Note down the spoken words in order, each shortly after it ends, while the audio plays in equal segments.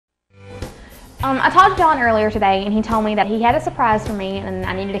I talked to Jon earlier today, and he told me that he had a surprise for me, and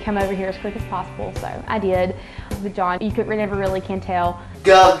I needed to come over here as quick as possible, so I did. With Jon, you never really can tell.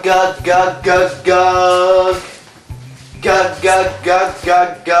 Gug, gug, gug, gug, gug. Gug, gug, gug,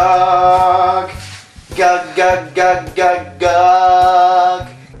 gug, gug. Gug, gug, gug, gug, gug.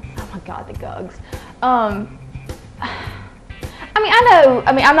 Oh my God, the gugs. I'm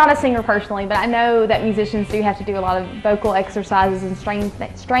not a singer personally, but I know that musicians do have to do a lot of vocal exercises and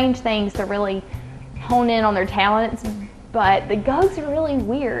strange things to really hone in on their talents. But the gugs are really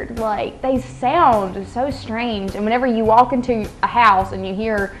weird. Like, they sound so strange. And whenever you walk into a house and you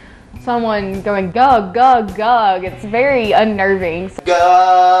hear someone going gug, gug, gug, it's very unnerving.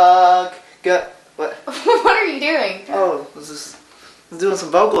 Gug, gug. What? What are you doing? Oh, I was doing some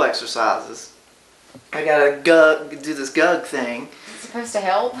vocal exercises. I gotta do this gug thing. It's supposed to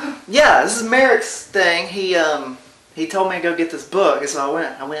help? Yeah, this is Merrick's thing. He told me to go get this book, and so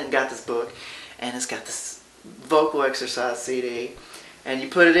I went and got this book, and it's got this vocal exercise CD, and you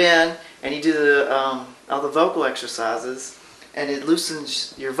put it in, and you do all the vocal exercises, and it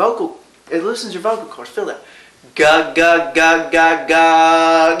loosens your vocal cords. Feel that? Gug, gug, gug, gug,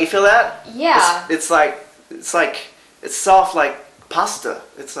 gug. You feel that? Yeah. It's soft like pasta.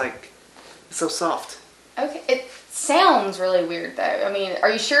 It's so soft. Okay, it sounds really weird though. I mean,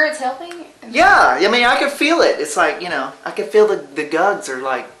 are you sure it's helping? Yeah, I mean, I can feel it. It's like, I can feel the gugs are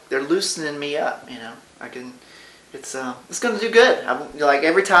like, they're loosening me up, it's going to do good. Like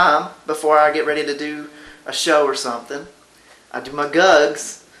every time before I get ready to do a show or something, I do my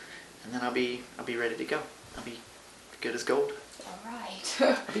gugs, and then I'll be ready to go. I'll be good as gold. All right.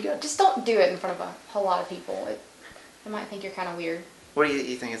 I'll be good. Just don't do it in front of a whole lot of people. They might think you're kind of weird. What do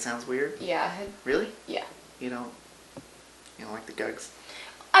you think? It sounds weird? Yeah. Really? Yeah. You don't like the gugs?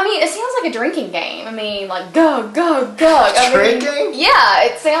 I mean, it sounds like a drinking game. I mean, like gug, gug, gug. Drinking? Yeah,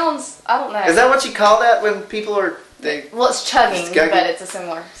 it sounds. I don't know. Is that what you call that when people are Well, it's chugging, it's but it's a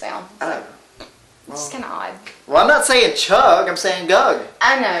similar sound. So. I don't know. It's just kind of odd. Well, I'm not saying chug. I'm saying gug.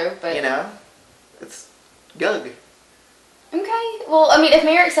 I know, but it's gug. Okay. Well, I mean, if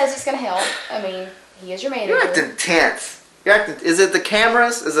Merrick says it's gonna help, I mean, he is your manager. You're acting tense. Is it the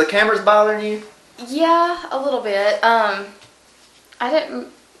cameras? Is the cameras bothering you? Yeah, a little bit. Are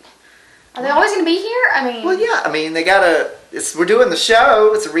they always going to be here? I mean... Well, yeah. I mean, they gotta... We're doing the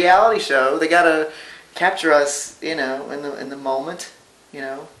show. It's a reality show. They gotta capture us, in the moment.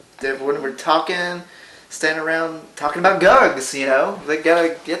 When we're talking, standing around talking about gugs. They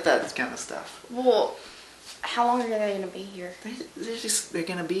gotta get that kind of stuff. Well, how long are they going to be here? They're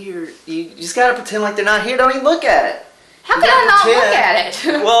gonna be here. You just gotta pretend like they're not here. Don't even look at it. How can I not look at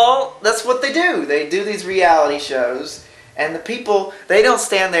it? Well, that's what they do. They do these reality shows. And the people, they don't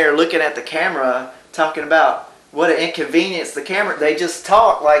stand there looking at the camera talking about what an inconvenience the camera, they just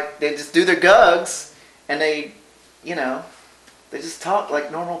talk like, they just do their gugs, and they just talk like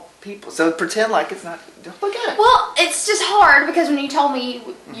normal people. So pretend like it's not, don't look at it. Well, it's just hard because when you told me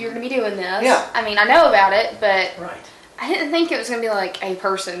you're going to be doing this, yeah. I mean, I know about it, but right. I didn't think it was going to be like a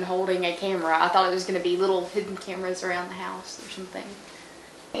person holding a camera. I thought it was going to be little hidden cameras around the house or something.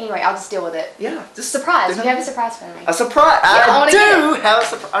 Anyway, I'll just deal with it. Yeah, just surprise. You have a surprise for me. A surprise. Yeah, I do have a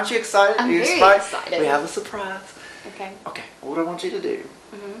surprise. Aren't you excited? I'm very excited. We have a surprise. Okay. Okay. What I want you to do?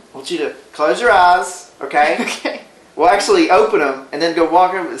 I want you to close your eyes. Okay. Okay. Well, actually, open them and then go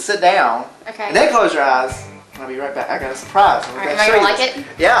walk over and sit down. Okay. And then close your eyes. I'll be right back. I got a surprise. All right. Am I gonna like it?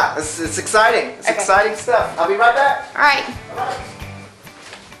 Yeah. It's exciting. It's exciting stuff. I'll be right back. All right. Bye.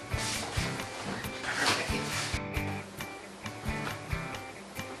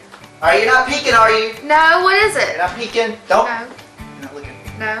 Are you not peeking, are you? No, what is it? You're not peeking? Don't. No. You're not looking.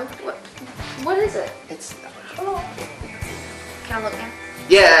 No. What is it? It's... Can I look now?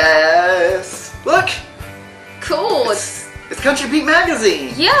 Yes. Look. Cool. It's Country Beat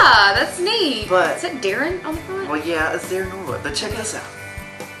Magazine. Yeah, that's neat. But... Is it Darren on the front? Well, yeah, it's Darren Norwood. But check this out.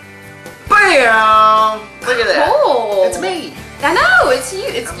 Bam! Look at that. Cool. It's me. I know. It's you.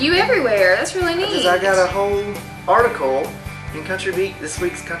 It's you everywhere. That's really neat. Because I got a whole article in this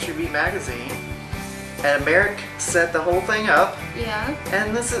week's Country Beat Magazine, and Merrick set the whole thing up. Yeah.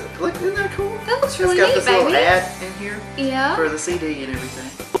 And this is, look, isn't that cool? That looks really neat, neat, It's got this baby. little ad in here. Yeah. For the CD and everything.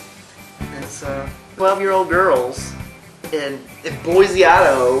 And it's 12-year-old girls in Boise,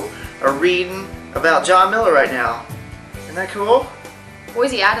 Idaho, are reading about Jon Miller right now. Isn't that cool?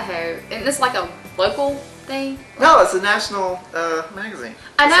 Boise, Idaho. Isn't this like a local thing? No, it's a national magazine.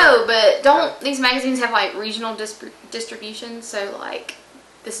 I know, but don't these magazines have like regional distribution? So like,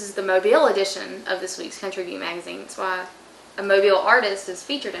 this is the Mobile edition of this week's Country Beat magazine. That's why a Mobile artist is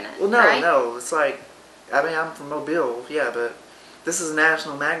featured in it. Well, no, right? no. It's like, I mean, I'm from Mobile, yeah, but this is a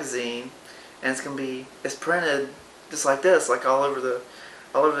national magazine, and it's printed just like this, like all over the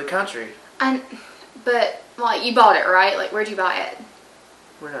country. But like you bought it, right? Like where'd you buy it?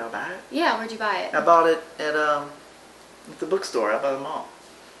 Where did I buy it? Yeah, where'd you buy it? I bought it at the bookstore out by the mall.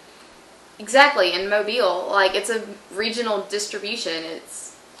 Exactly, in Mobile. Like it's a regional distribution.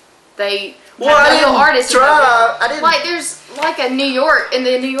 They well, have local artists. I didn't. Like there's like a New York in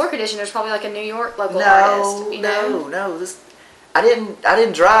the New York edition. There's probably like a New York local artist. You know? No. I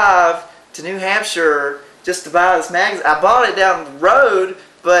didn't drive to New Hampshire just to buy this magazine. I bought it down the road,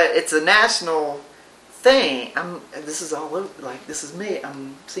 but it's a national thing. This is all over. Like this is me.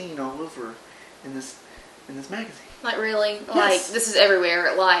 I'm seen all over in this magazine. Like really? Yes. Like this is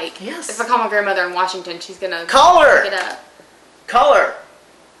everywhere. Like yes. If I call my grandmother in Washington, she's gonna call her. Pick it up. Call her.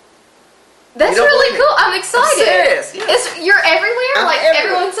 That's really cool. I'm excited. I'm serious. Yes. You're everywhere. Like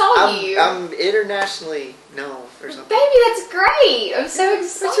everyone saw you. I'm internationally known or something. Baby, that's great. I'm so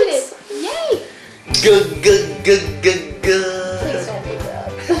excited. Yay. Good. Please don't do that.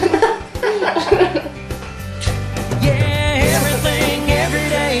 Yeah, everything, every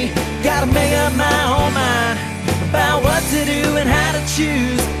day. Gotta make up my own mind about what to do and how to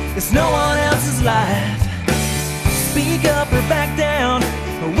choose. It's no one else's life. Speak up or back down.